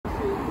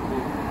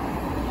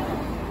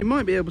You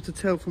might be able to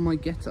tell from my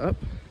get-up,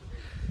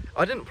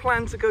 I didn't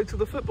plan to go to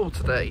the football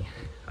today.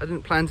 I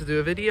didn't plan to do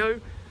a video.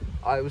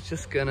 I was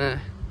just gonna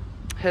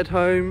head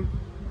home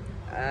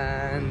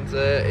and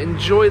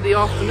enjoy the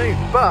afternoon.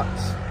 But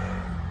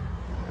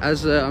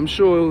as I'm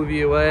sure all of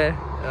you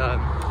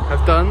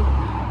have done,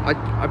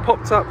 I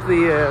popped up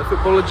the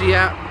Footballogy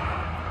app,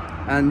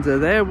 and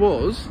there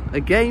was a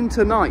game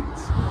tonight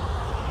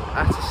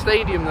at a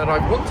stadium that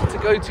I've wanted to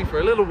go to for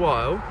a little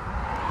while.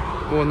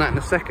 More on that in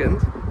a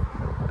second.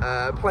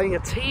 Playing a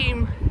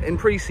team in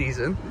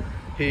pre-season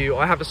who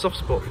I have a soft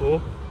spot for,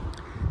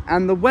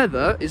 and the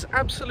weather is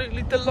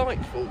absolutely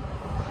delightful.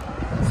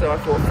 So I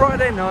thought,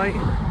 Friday night,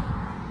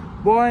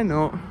 why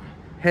not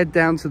head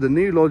down to the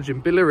new lodge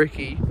in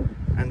Billericay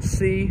and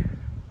see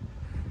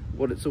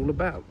what it's all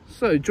about.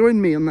 So join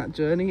me on that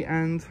journey,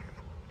 and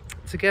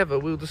together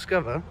we'll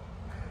discover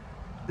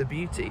the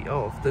beauty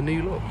of the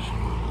new lodge.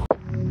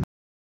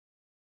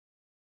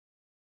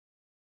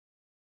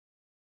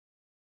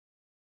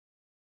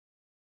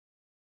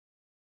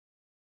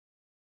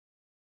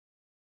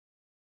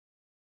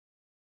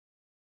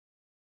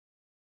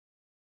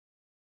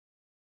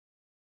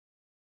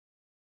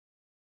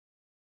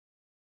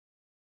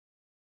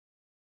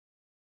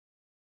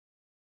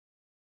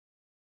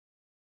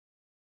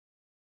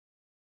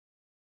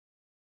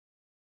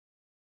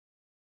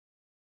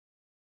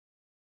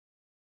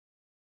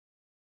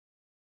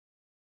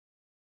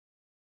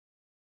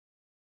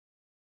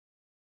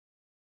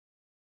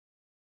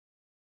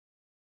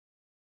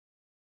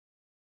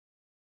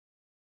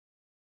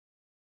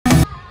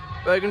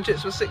 Burger and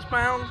chips for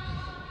 £6.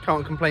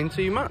 Can't complain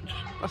too much.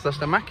 That's less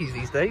than Mackey's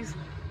these days,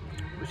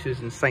 which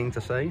is insane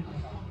to say.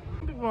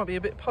 People might be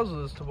a bit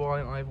puzzled as to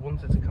why I've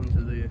wanted to come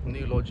to the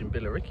new lodge in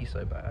Billericay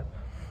so bad.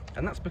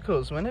 And that's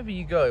because whenever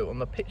you go on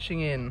the Pitching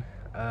In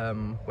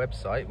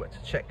website where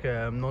to check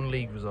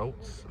non-league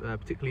results,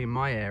 particularly in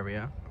my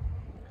area,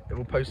 they're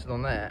all posted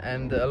on there.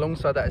 And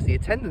alongside that is the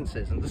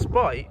attendances. And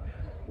despite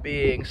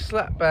being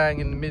slap bang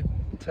in the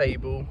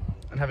mid-table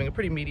and having a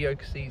pretty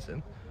mediocre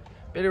season,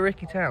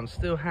 Billericay Town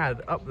still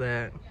had up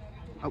there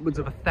upwards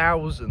of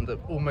 1,000 at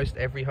almost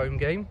every home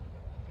game.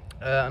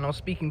 And I was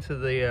speaking to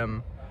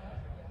the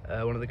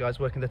one of the guys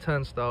working the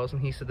turnstiles,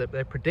 and he said that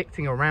they're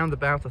predicting around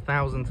about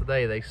 1,000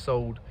 today. They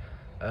sold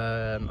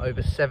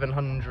over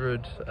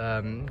 700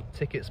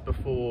 tickets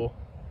before,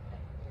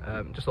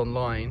 just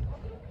online.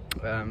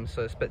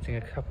 So expecting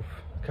a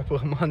couple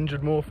of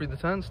hundred more through the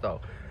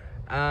turnstile.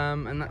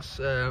 And that's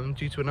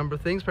due to a number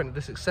of things. Apparently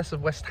the success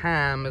of West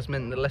Ham has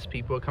meant that less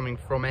people are coming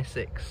from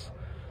Essex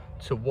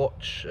to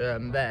watch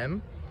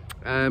them,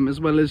 as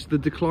well as the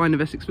decline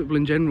of Essex football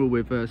in general,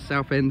 with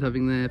Southend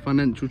having their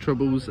financial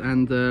troubles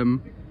and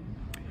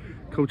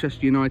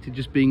Colchester United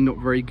just being not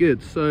very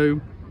good. So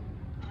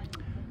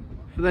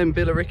for them,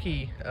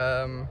 Billericay,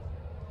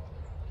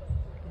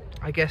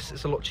 I guess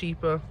it's a lot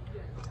cheaper,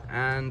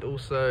 and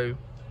also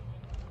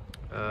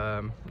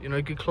you know,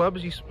 good club,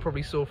 as you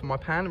probably saw from my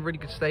pan. A really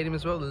good stadium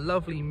as well. A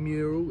lovely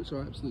mural, which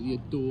I absolutely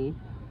adore,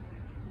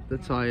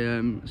 that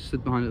I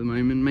stood behind at the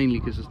moment, mainly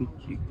because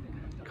you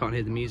can't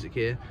hear the music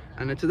here.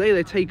 And today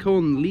they take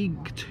on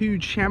League 2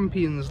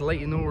 champions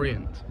Leyton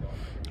Orient.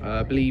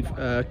 I believe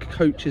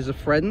coaches are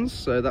friends,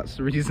 so that's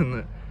the reason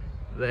that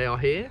they are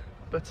here.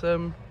 But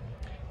yeah,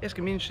 it's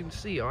gonna be interesting to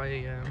see.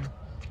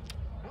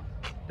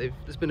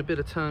 There's been a bit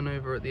of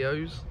turnover at the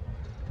O's,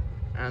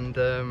 and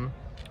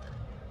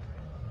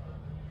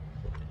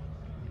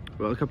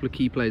well, a couple of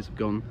key players have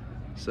gone,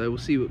 so we'll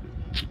see what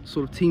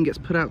sort of team gets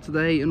put out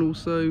today, and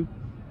also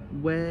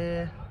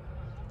where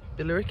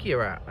Billericay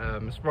are at.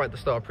 It's right at the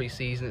start of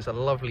pre-season. It's a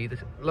lovely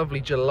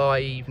July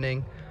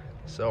evening,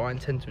 so I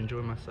intend to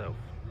enjoy myself.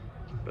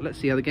 But let's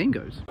see how the game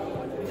goes.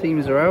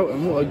 Teams are out,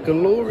 and what a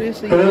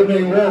glorious evening. Good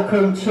evening,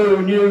 welcome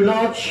to New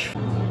Lodge.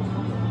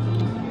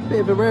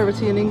 Bit of a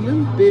rarity in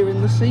England, beer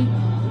in the seat,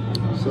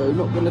 so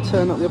not going to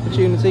turn up the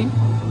opportunity.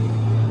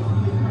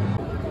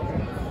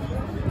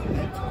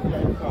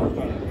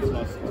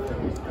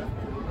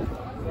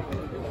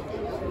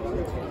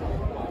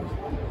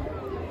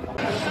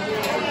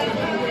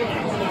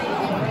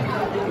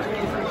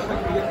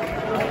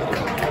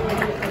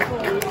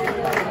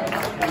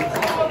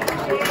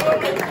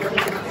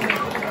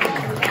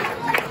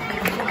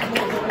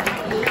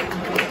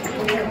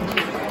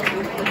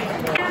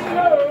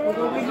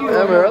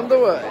 And we're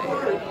underway.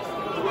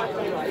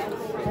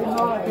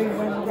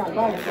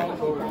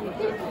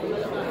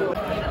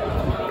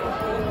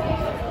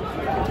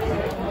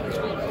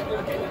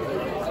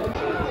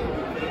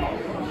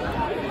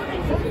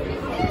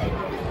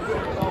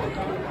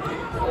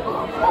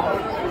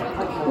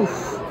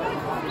 Oof.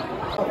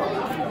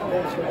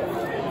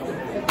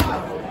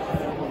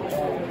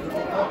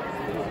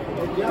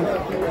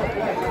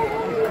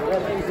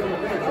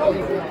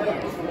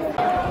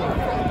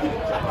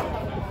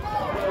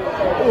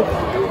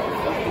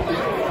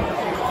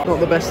 Not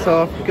the best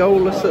half,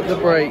 goalless at the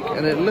break,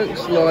 and it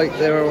looks like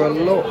there are a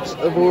lot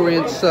of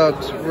Orient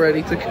subs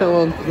ready to come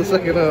on for the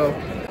second half.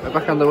 We're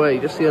back underway.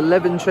 Just see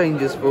 11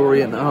 changes for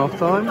Orient at half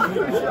time.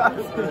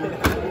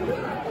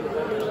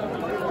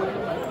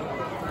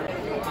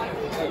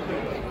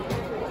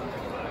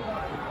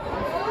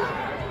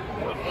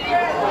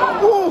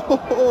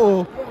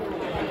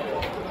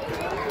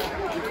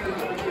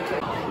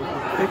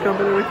 back on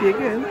Billericay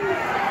again.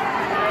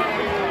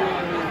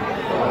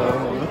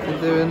 Oh,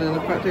 nothing doing in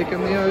the practic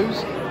and the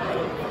O's.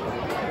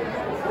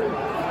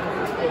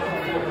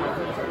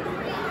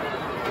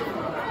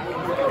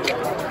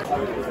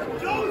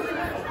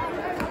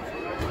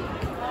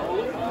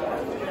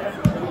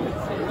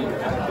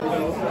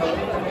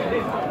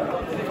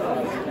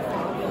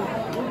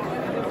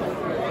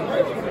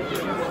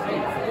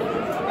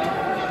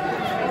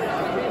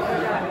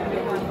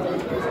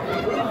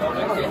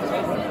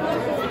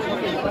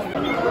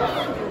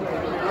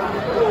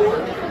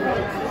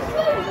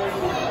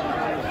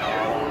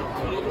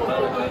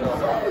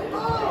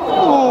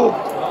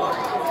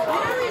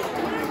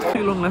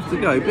 Too long left to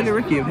go.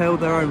 Billericay have held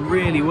their own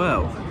really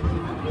well.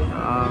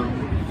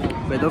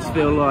 But it does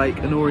feel like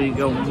an Orient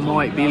goal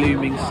might be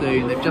looming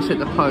soon. They've just hit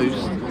the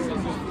post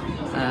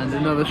and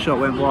another shot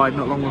went wide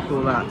not long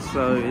before that,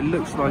 so it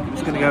looks like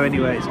it's going to go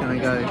anyway. It's going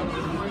to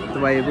go the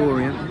way of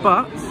Orient,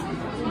 but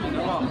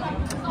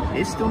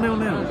it's still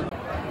 0-0.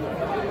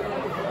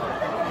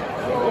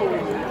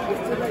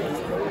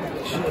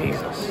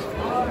 Jesus.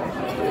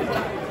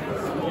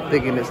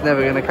 Thinking it's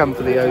never going to come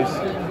for the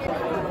O's.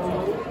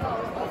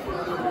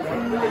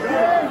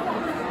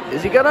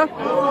 Is he gonna?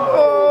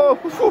 Oh,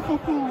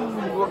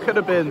 what could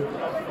have been?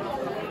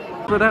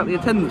 Spread out the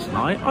attendance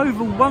tonight,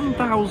 over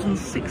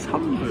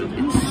 1,600.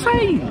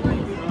 Insane!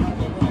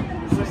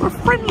 We're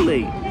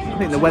friendly. I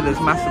think the weather's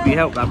massively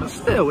helped that, but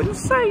still,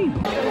 insane.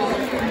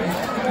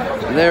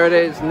 And there it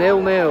is,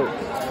 0-0.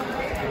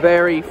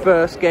 Very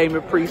first game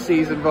of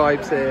pre-season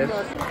vibes here.